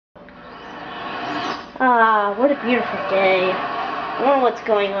Ah, what a beautiful day. I wonder what's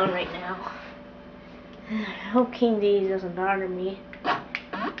going on right now. I hope King Dedede doesn't bother me.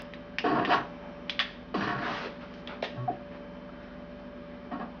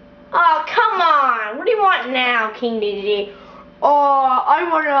 Oh, come on! What do you want now, King Dedede? Oh, I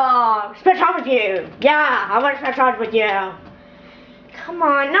want to spend time with you. Yeah, I want to spend time with you. Come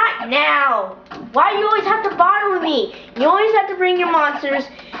on, not now. Why do you always have to bother with me? You always have to bring your monsters,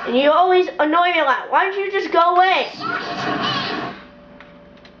 and you always annoy me a lot. Why don't you just go away?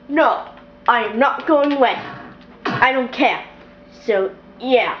 No, I am not going away. I don't care. So,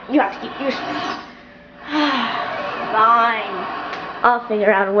 yeah, you have to get used to it. Fine. I'll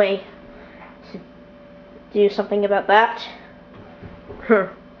figure out a way to do something about that.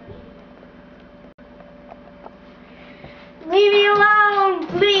 Leave me alone,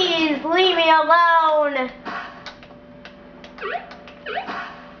 please. Leave me alone.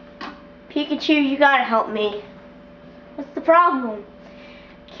 Pikachu, you gotta help me. What's the problem?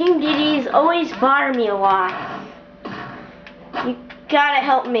 King Dedede's always bother me a lot. You gotta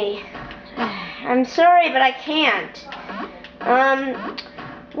help me. I'm sorry, but I can't.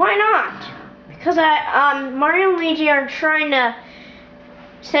 Why not? Because Mario and Luigi are trying to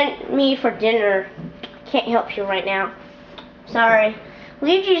send me for dinner. I can't help you right now. Sorry.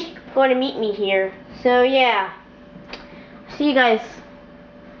 Luigi's going to meet me here. So yeah. See you guys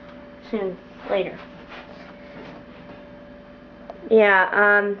soon. Later. Yeah,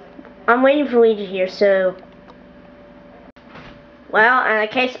 I'm waiting for Luigi here, so... Well, in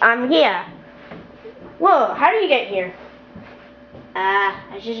that case, I'm here. Whoa, how did you get here?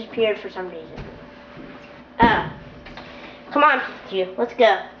 I just appeared for some reason. Come on, Pikachu, let's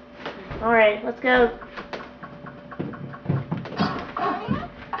go. Alright, let's go.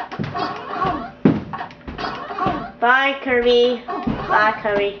 Bye, Kirby. Bye,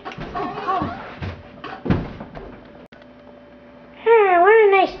 Kirby. What a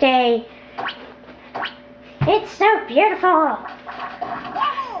nice day. It's so beautiful.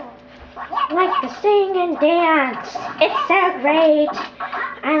 I like to sing and dance. It's so great.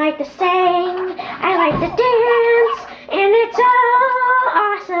 I like to sing. I like to dance. And it's so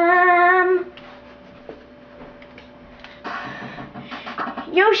awesome.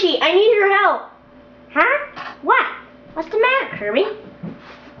 Yoshi, I need your help. Huh? What? What's the matter, Kirby?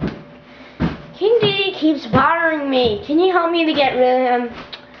 King Dedede keeps bothering me. Can you help me to get rid of him?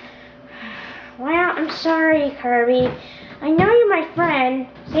 Well, I'm sorry, Kirby. I know you're my friend.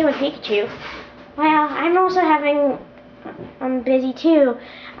 Same with Pikachu. Well, I'm also I'm busy too.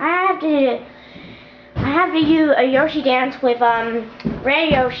 I have to do a Yoshi dance with Red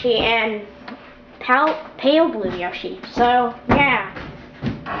Yoshi and Pale Blue Yoshi. So yeah.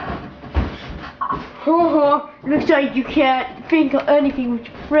 Looks like you can't think of anything with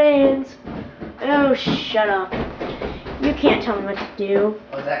your friends. Oh, shut up. You can't tell me what to do.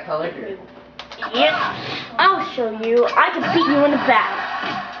 Oh, is that colored? Yep. I'll show you. I can beat you in the battle.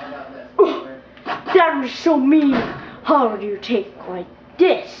 That was so mean. How do you take like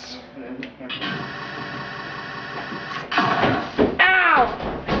this? Ow!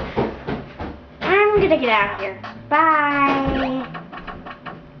 I'm gonna get out of here. Bye.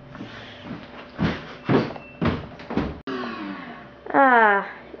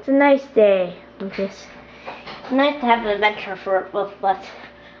 It's a nice day, Lucas. It's nice to have an adventure for both of us.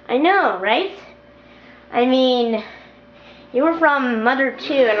 I know, right? I mean, you were from Mother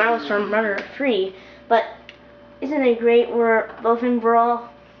 2 and I was from Mother 3, but isn't it great we're both in Brawl?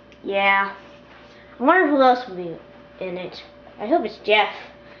 Yeah. I wonder who else will be in it. I hope it's Jeff.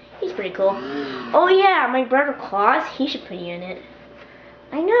 He's pretty cool. Oh yeah, my brother Claus, he should put you in it.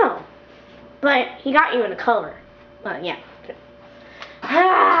 I know. But he got you in a color. But yeah.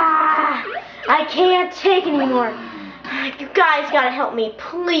 I can't take anymore. You guys gotta help me,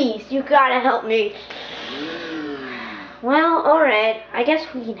 please. You gotta help me. Well, alright. I guess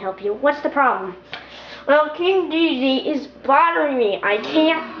we can help you. What's the problem? Well, King Dedede is bothering me. I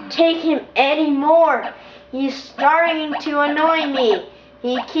can't take him anymore. He's starting to annoy me.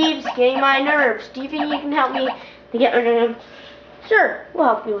 He keeps getting my nerves. Do you think you can help me to get rid of him? Sure, we'll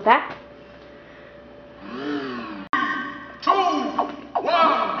help you with that. 2, 1,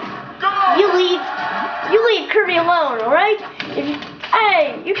 go! You leave Kirby alone, alright?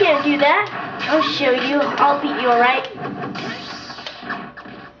 Hey, you can't do that. I'll show you. I'll beat you, alright?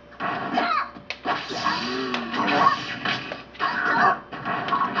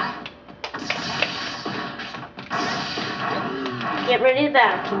 Get ready to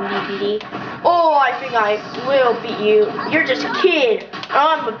battle, King Dedede. Oh, I think I will beat you. You're just a kid.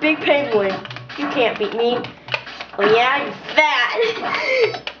 I'm a big penguin. You can't beat me. Oh yeah, you're fat.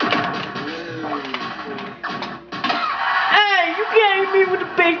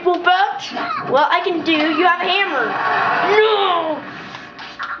 Well, I can do. You have a hammer. No!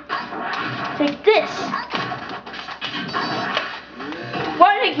 Take this. Why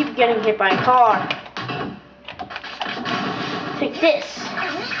do I keep getting hit by a car? Take this.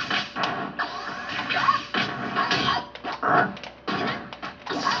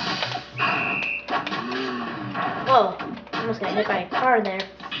 Whoa, almost got hit by a car there.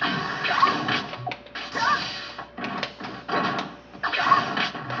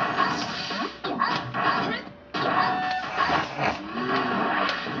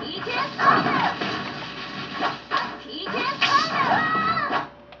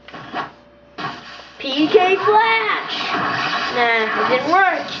 PK Flash! Nah, it didn't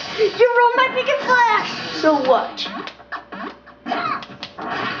work. You rolled my PK Flash! So what?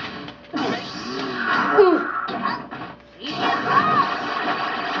 Ooh.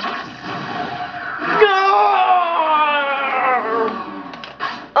 No!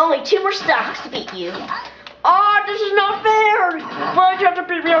 Only 2 more stocks to beat you. Oh, this is not fair! Why'd you have to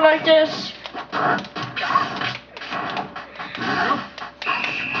beat me like this?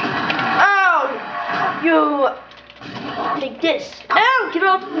 You take this. Ow! Get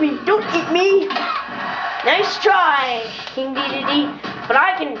off of me! Don't eat me! Nice try, King Dedede, but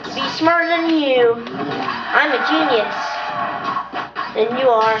I can be smarter than you. I'm a genius. Than you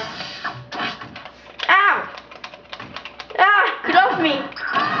are. Ow! Ah! Get off me!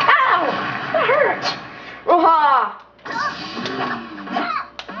 Ow! That hurt! Roha!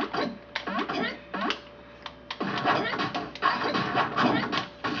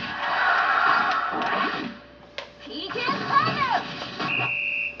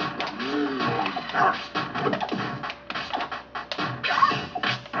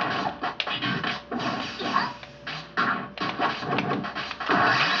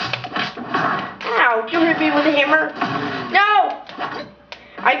 Ow, you hit me with a hammer. No!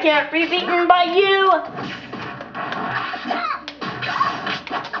 I can't be beaten by you!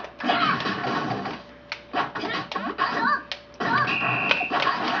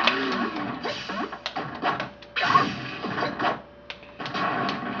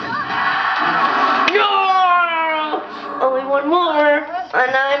 No! Only 1 more,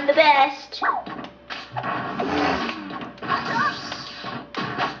 and I'm the best.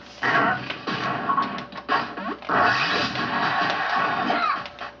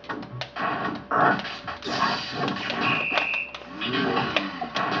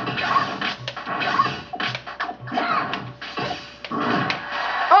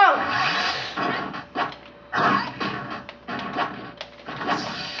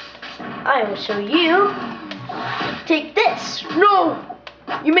 I will show you. Take this. No!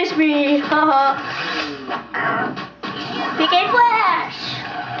 You missed me. Haha. PK Flash!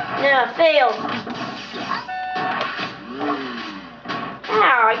 No, failed.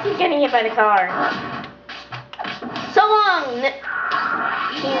 Ow, I keep getting hit by the car. So long!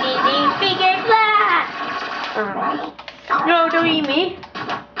 King Dedede, PK Flash! No, don't eat me.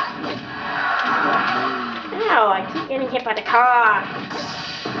 Ow, I keep getting hit by the car.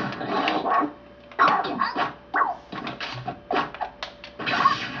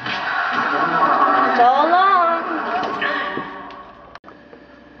 So long.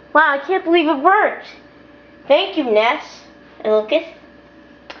 Wow, I can't believe it worked. Thank you, Ness and Lucas.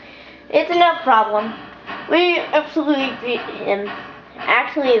 It's no problem. We absolutely beat him.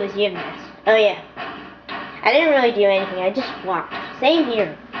 Actually, it was you, Ness. Oh yeah. I didn't really do anything. I just walked. Same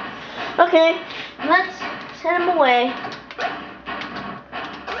here. Okay, let's send him away.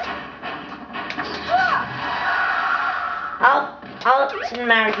 I'll send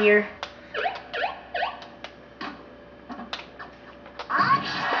him out of here.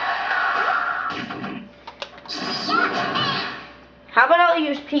 How about I'll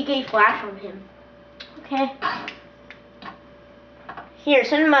use PK Flash on him? Okay. Here,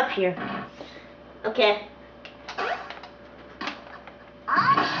 send him up here. Okay.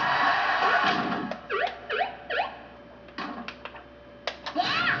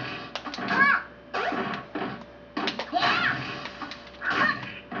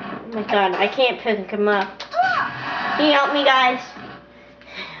 Oh my god, I can't pick him up. Can you help me, guys?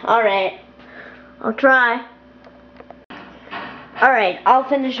 Alright. I'll try. Alright, I'll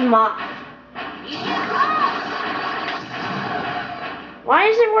finish him off. Why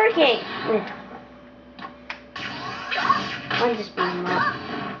is it working? I'll just beat him up.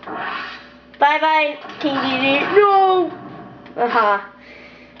 Bye-bye, King Dedede. No! Aha.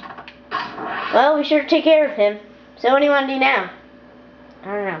 Well, we should take care of him. So what do you want to do now? I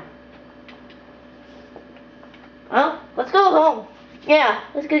don't know. Well, let's go home. Yeah,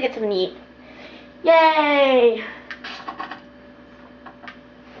 let's go get something to eat. Yay!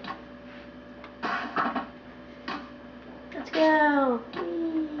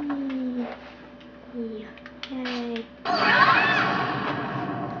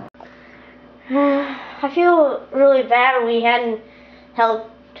 I feel really bad we hadn't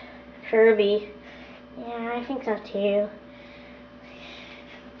helped Kirby. Yeah, I think so too.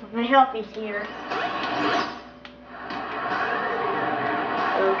 My help is here.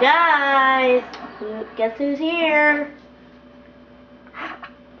 Oh guys, guess who's here?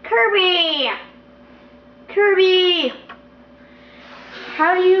 Kirby! Kirby!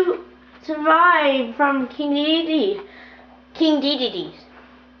 How do you survive from King Dedede? King Dedede.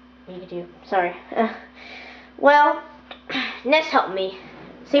 Pikachu, sorry. Well, Ness helped me.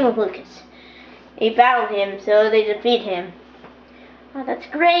 Same with Lucas. They battled him, so they defeat him. Oh, that's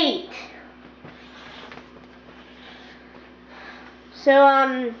great!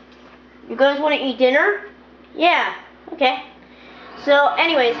 So, you guys want to eat dinner? Yeah, okay. So,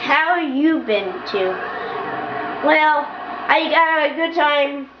 anyways, how have you been too? Well, I got a good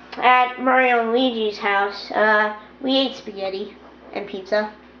time at Mario and Luigi's house. We ate spaghetti and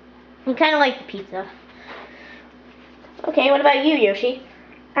pizza. I kind of like the pizza. Okay, what about you, Yoshi?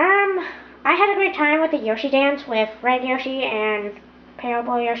 I had a great time with the Yoshi dance with Red Yoshi and Pale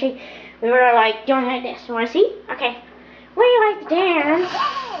Boy Yoshi. We were like doing like this. You wanna see? Okay. We like to dance.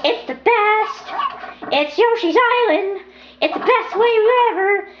 It's the best. It's Yoshi's Island. It's the best way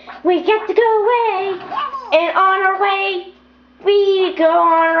ever. We get to go away. And on our way, we go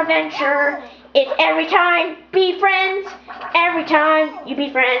on an adventure. It's every time be friends. Every time you be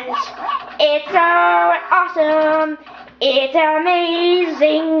friends. It's so awesome. It's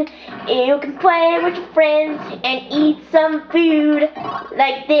amazing. You can play with your friends and eat some food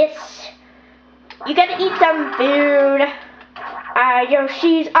like this. You gotta eat some food.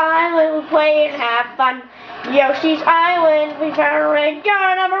 Yoshi's Island, we play and have fun. Yoshi's Island, we found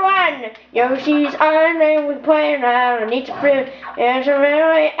go number one. Yoshi's Island, we play around and eat some fruit. And so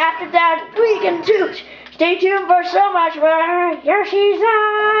after that, we can toot. Stay tuned for so much more. Yoshi's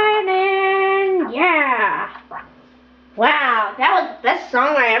Island, yeah. Wow, that was the best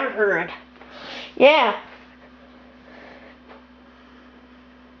song I ever heard. Yeah.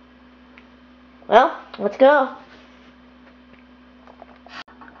 Well, let's go.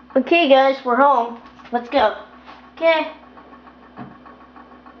 Okay guys, we're home. Let's go. Okay.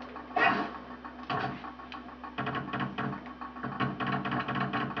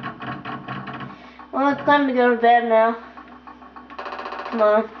 Well, it's time to go to bed now. Come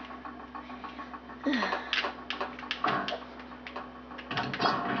on.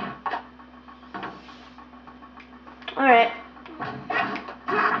 Alright.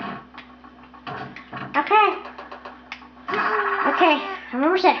 Okay, I'm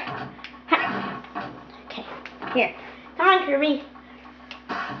almost there. Okay, here. Come on, Kirby.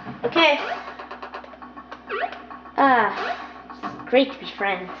 Okay. It's great to be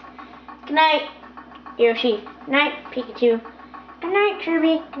friends. Good night, Yoshi. Good night, Pikachu. Good night,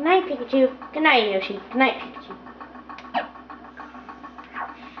 Kirby. Good night, Pikachu. Good night, Yoshi. Good night, Pikachu.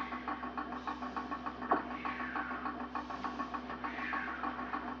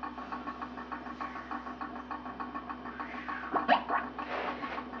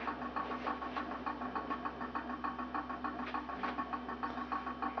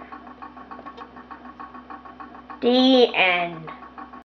 The end.